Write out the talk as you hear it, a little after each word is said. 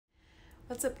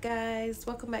What's up, guys?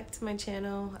 Welcome back to my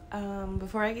channel.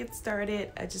 Before I get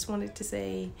started, I just wanted to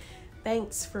say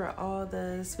thanks for all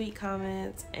the sweet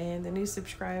comments and the new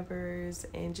subscribers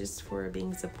and just for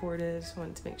being supportive. Just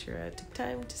wanted to make sure I took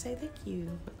time to say thank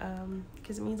you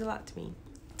because it means a lot to me.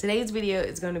 Today's video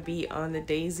is going to be on the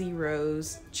Daisy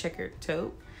Rose checkered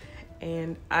tote,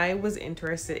 and I was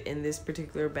interested in this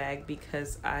particular bag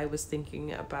because I was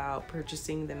thinking about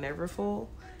purchasing the Neverfull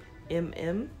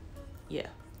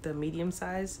the medium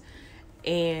size,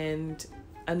 and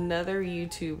another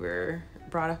YouTuber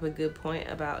brought up a good point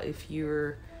about if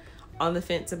you're on the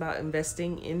fence about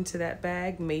investing into that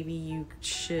bag, maybe you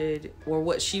should, or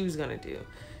what she was gonna do.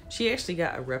 She actually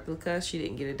got a replica. She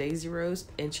didn't get a Daisy Rose,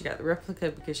 and she got the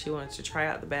replica because she wanted to try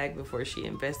out the bag before she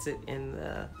invested in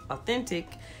the authentic,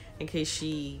 in case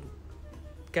she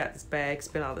got this bag,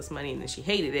 spent all this money, and then she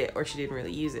hated it or she didn't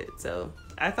really use it. So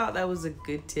I thought that was a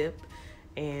good tip,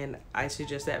 and I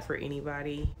suggest that for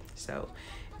anybody. So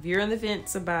if you're on the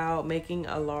fence about making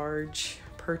a large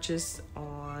purchase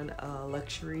on a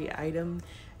luxury item,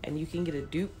 and you can get a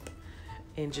dupe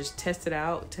and just test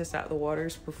out the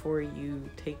waters before you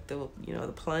take the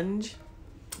the plunge,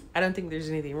 I don't think there's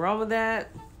anything wrong with that.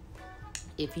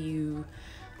 If you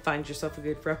find yourself a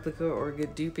good replica or a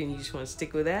good dupe and you just want to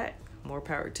stick with that, more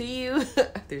power to you.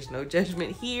 There's no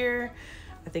judgment here.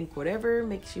 I think whatever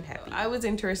makes you happy. I was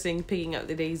interested in picking up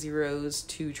the Daisy Rose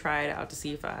to try it out to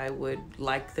see if I would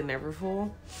like the Neverfull.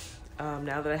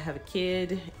 Now that I have a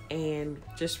kid, and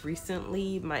just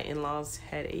recently my in-laws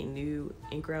had a new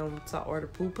in-ground saltwater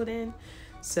pool put in.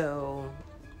 So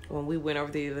when we went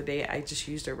over the other day, I just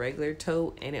used a regular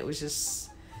tote, and it was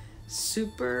just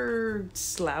super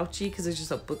slouchy because it's just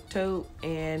a book tote,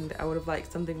 and I would have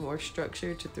liked something more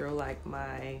structured to throw like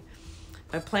my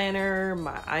planner,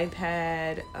 my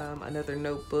iPad, another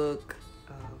notebook.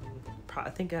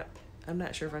 I'm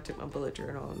not sure if I took my bullet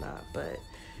journal or not, but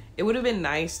it would have been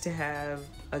nice to have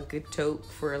a good tote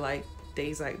for like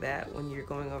days like that when you're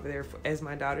going over there for, as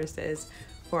my daughter says,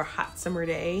 for a hot summer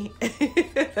day.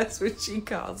 That's what she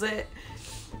calls it.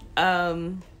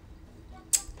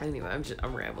 Anyway,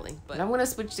 I'm rambling, but I'm gonna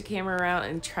switch the camera around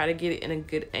and try to get it in a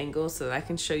good angle so that I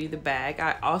can show you the bag.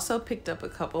 I also picked up a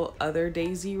couple other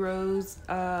Daisy Rose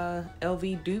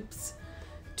LV dupes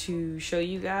to show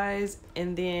you guys,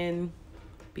 and then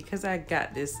because I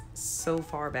got this so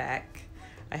far back,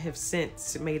 I have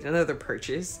since made another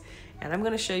purchase, and I'm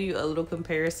gonna show you a little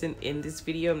comparison in this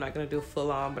video. I'm not gonna do a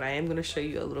full on, but I am gonna show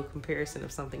you a little comparison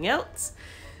of something else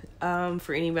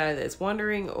for anybody that's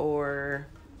wondering or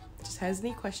just has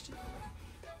any question.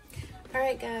 All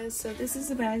right, guys, so this is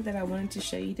the bag that I wanted to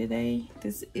show you today.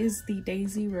 This is the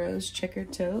Daisy Rose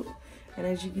checkered tote, and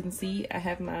as you can see, I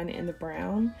have mine in the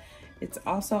brown. It's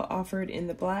also offered in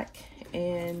the black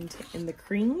and in the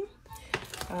cream,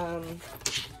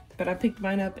 but I picked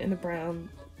mine up in the brown.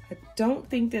 I don't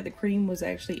think that the cream was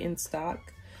actually in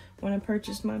stock when I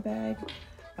purchased my bag,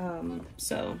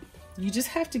 so you just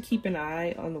have to keep an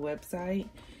eye on the website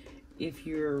if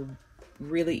you're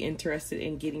really interested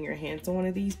in getting your hands on one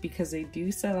of these, because they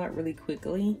do sell out really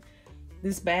quickly.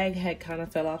 This bag had kind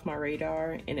of fell off my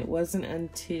radar, and it wasn't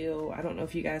until, I don't know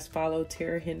if you guys follow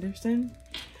Tara Henderson.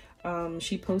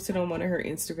 She posted on one of her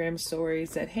Instagram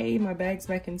stories that, hey, my bag's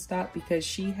back in stock, because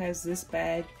she has this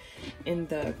bag in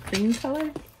the cream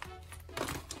color.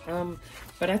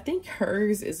 But I think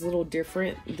hers is a little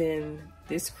different than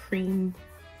this cream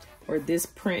or this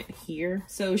print here.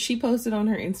 So she posted on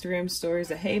her Instagram stories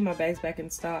that, hey, my bag's back in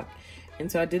stock. And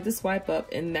so I did the swipe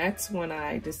up, and that's when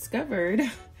I discovered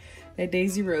that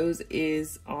Daisy Rose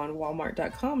is on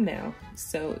Walmart.com now.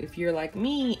 So if you're like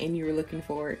me and you were looking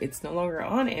for it, it's no longer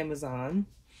on Amazon.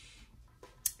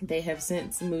 They have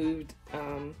since moved,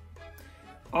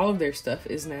 all of their stuff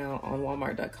is now on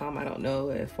Walmart.com. I don't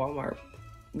know if Walmart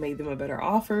made them a better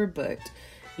offer, but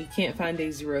you can't find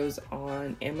Daisy Rose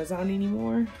on Amazon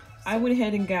anymore. I went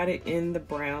ahead and got it in the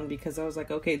brown because I was like,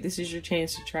 okay, this is your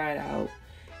chance to try it out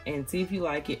and see if you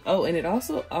like it. Oh, and it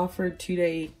also offered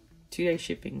two-day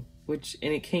shipping,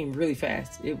 and it came really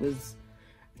fast. It was,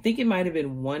 I think it might have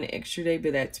been one extra day,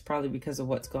 but that's probably because of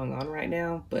what's going on right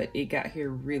now, but it got here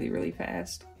really, really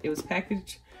fast. It was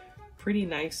packaged pretty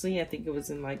nicely. I think it was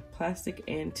in like plastic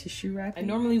and tissue wrapping. I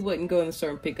normally wouldn't go in the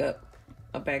store and pick up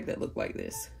a bag that looked like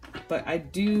this, but I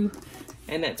do,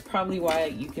 and that's probably why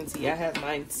you can see I have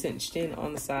mine cinched in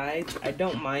on the sides. I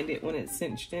don't mind it when it's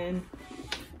cinched in.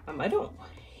 I don't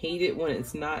hate it when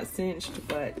it's not cinched,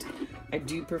 but I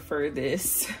do prefer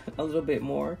this a little bit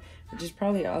more, which is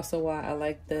probably also why I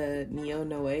like the Neo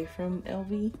Noe from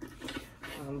LV,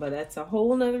 but that's a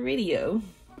whole nother video.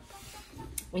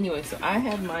 Anyway, so I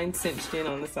have mine cinched in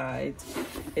on the sides.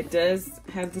 It does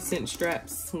have the cinch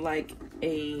straps like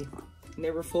a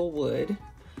Neverfull would.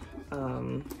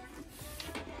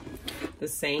 The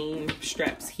same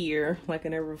straps here like a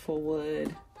Neverfull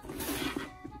would.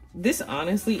 This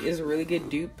honestly is a really good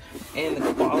dupe, and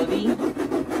the quality,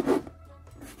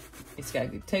 it's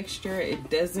got good texture. It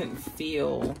doesn't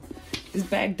feel, this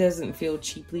bag doesn't feel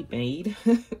cheaply made.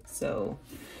 So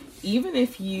even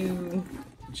if you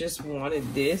just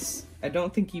wanted this, I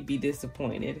don't think you'd be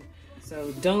disappointed.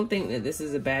 So don't think that this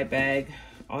is a bad bag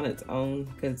on its own,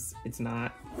 because it's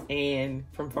not. And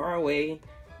from far away,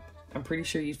 I'm pretty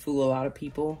sure you'd fool a lot of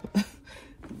people.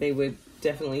 They would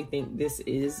definitely think this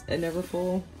is a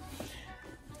Neverfull.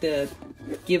 The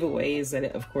giveaway is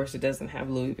that, of course, it doesn't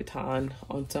have Louis Vuitton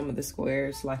on some of the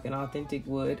squares like an authentic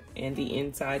would, and the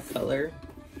inside color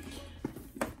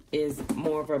is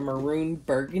more of a maroon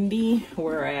burgundy,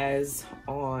 whereas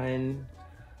on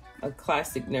a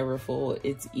classic Neverfull,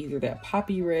 it's either that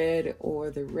poppy red or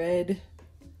the red.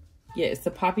 Yeah, it's the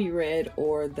poppy red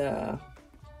or that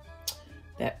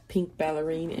pink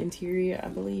ballerine interior, I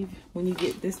believe, when you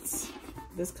get this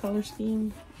color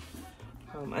scheme.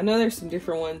 I know there's some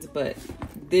different ones, but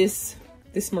this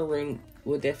maroon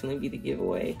will definitely be the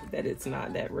giveaway that it's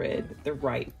not that red,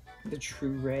 the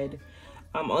true red.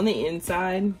 On the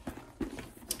inside,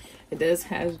 it does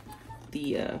have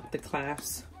the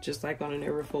clasps just like on a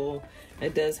Neverfull.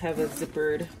 It does have a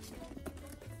zippered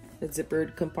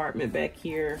compartment back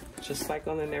here, just like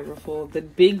on the Neverfull. The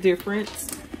big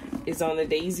difference is on the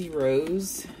Daisy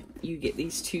Rose, you get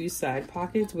these two side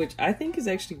pockets, which I think is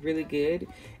actually really good.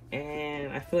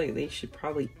 And I feel like they should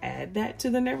probably add that to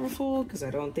the Neverfull, because I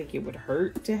don't think it would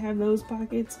hurt to have those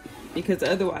pockets, because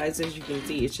otherwise, as you can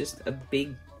see, it's just a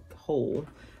big hole.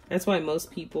 That's why most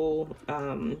people,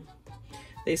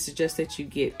 they suggest that you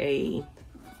get a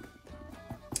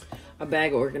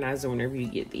bag organizer whenever you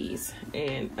get these,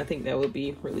 and I think that would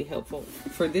be really helpful.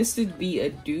 For this to be a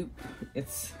dupe,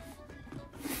 it's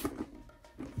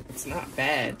not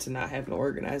bad to not have an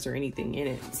organizer or anything in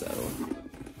it. So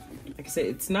like I said,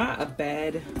 it's not a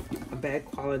bad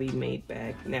quality made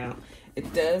bag. Now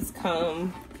it does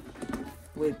come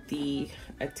with the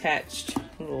attached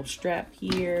little strap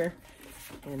here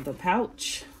and the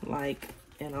pouch like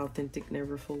an authentic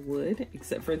Neverfull would,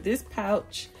 except for this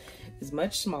pouch is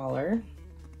much smaller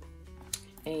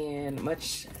and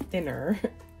much thinner,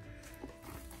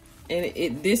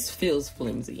 and this feels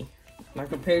flimsy. Now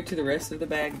compared to the rest of the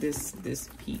bag, this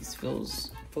piece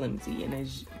feels flimsy, and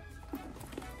it's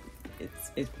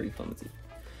pretty flimsy.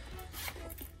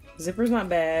 Zipper's not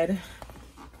bad.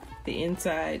 The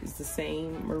inside is the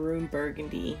same maroon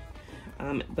burgundy,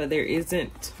 but there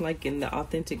isn't, like in the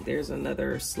authentic, there's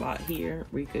another slot here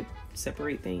where you could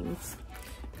separate things.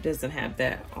 It doesn't have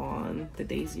that on the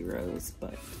Daisy Rose,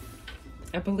 but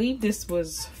I believe this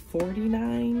was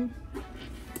 $49.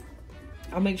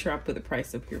 I'll make sure I put the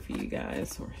price up here for you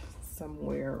guys, or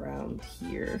somewhere around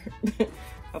here.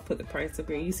 I'll put the price up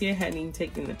here. You see, I hadn't even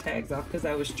taken the tags off because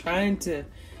I was trying to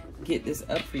get this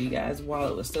up for you guys while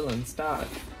it was still in stock,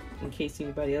 in case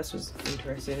anybody else was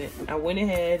interested in it. I went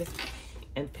ahead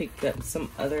and picked up some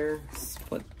other,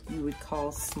 what you would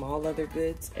call small leather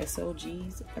goods,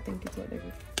 SLGs, I think is what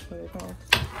they're called.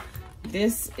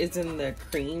 This is in the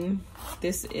cream.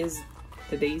 This is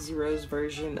the Daisy Rose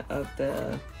version of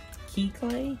the key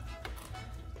clay.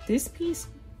 This piece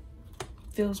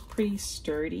feels pretty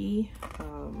sturdy.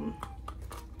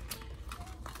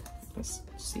 Let's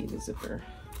see the zipper.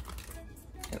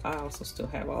 And I also still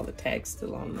have all the tags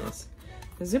still on this.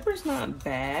 The zipper's not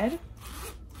bad.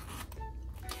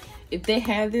 If they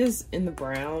had this in the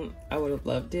brown, I would have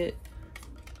loved it.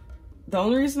 The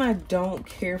only reason I don't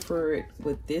care for it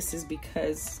with this is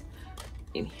because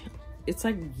it's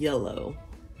like yellow,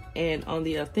 and on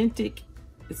the authentic,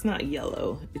 it's not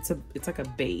yellow. It's like a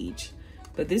beige,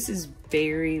 but this is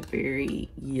very, very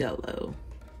yellow.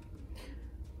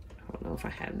 I don't know if I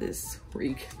have this where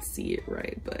you can see it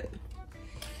right, but,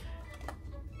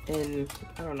 and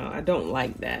I don't know, I don't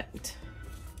like that.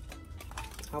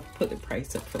 I'll put the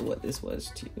price up for what this was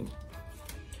too.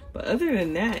 But other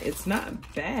than that, it's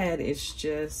not bad. It's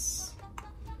just,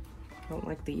 I don't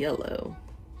like the yellow.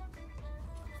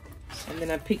 And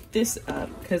then I picked this up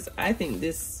because I think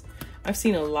this, I've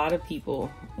seen a lot of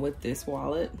people with this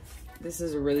wallet. This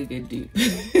is a really good dupe.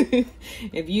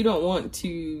 If you don't want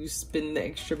to spend the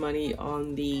extra money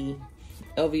on the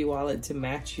LV wallet to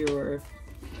match your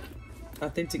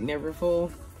authentic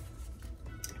Neverfull,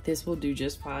 this will do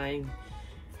just fine.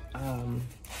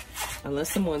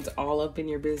 Unless someone's all up in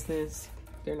your business,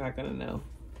 they're not gonna know.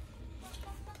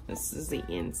 This is the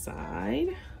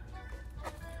inside.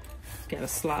 got a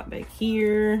slot back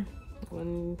here.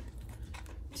 1,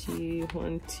 2,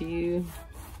 1, 2.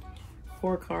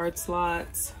 4 card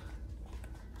slots.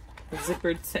 A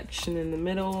zippered section in the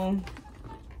middle.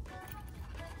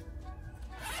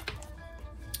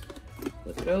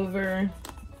 Flip it over.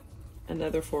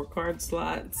 Another 4 card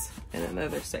slots and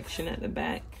another section at the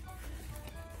back.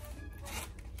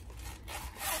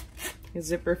 The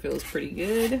zipper feels pretty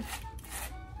good.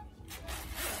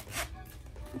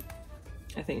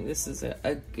 I think this is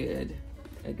a good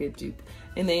dupe.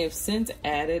 And they have since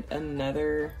added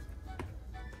another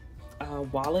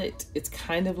wallet. It's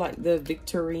kind of like the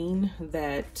Victorine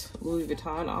that Louis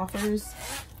Vuitton offers.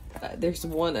 There's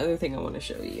one other thing I want to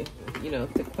show you. You know,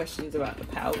 the questions about the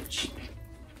pouch.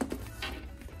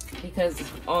 Because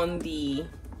on the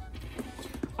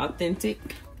authentic,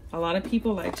 a lot of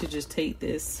people like to just take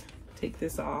this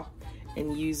off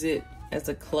and use it as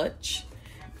a clutch.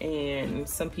 And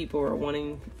some people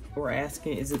were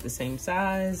asking, is it the same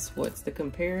size? What's the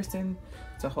comparison?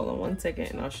 So hold on one second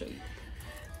and I'll show you.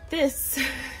 This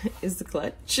is the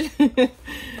clutch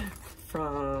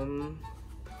from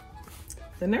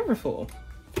the Neverfull.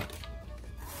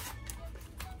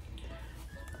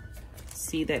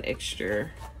 See that extra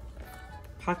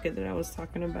pocket that I was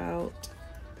talking about?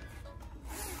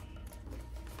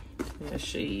 I'm gonna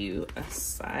show you a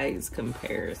size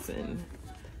comparison.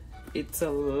 It's a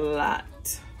lot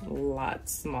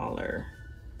smaller.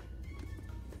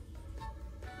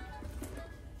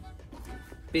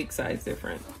 Big size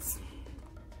difference.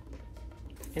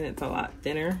 And it's a lot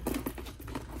thinner.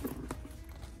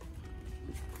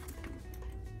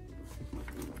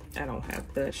 I don't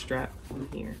have the strap on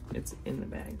here. It's in the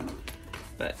bag.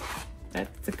 But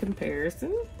that's the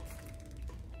comparison.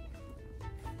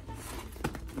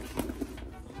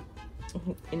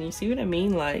 And you see what I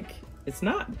mean? Like, it's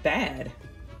not bad.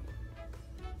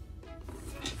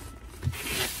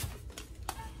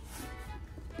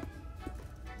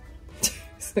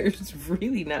 So it's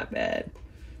really not bad.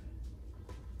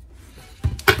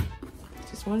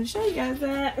 Just wanted to show you guys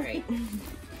that. Right.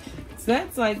 So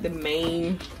that's like the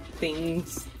main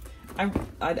things. I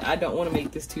don't want to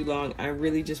make this too long. I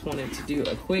really just wanted to do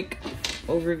a quick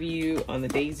overview on the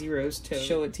Daisy Rose Tote.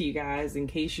 Show it to you guys in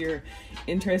case you're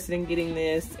interested in getting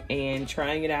this and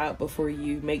trying it out before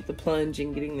you make the plunge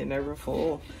and getting the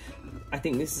Neverfull. I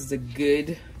think this is a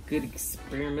good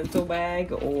experimental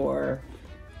bag, or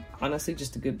honestly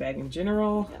just a good bag in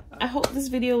general. I hope this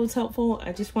video was helpful.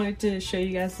 I just wanted to show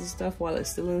you guys this stuff while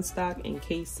it's still in stock in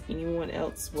case anyone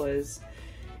else was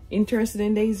interested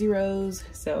in Daisy Rose.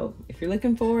 So if you're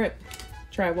looking for it,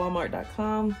 try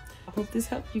walmart.com. I hope this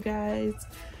helped you guys.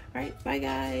 All right, bye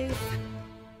guys.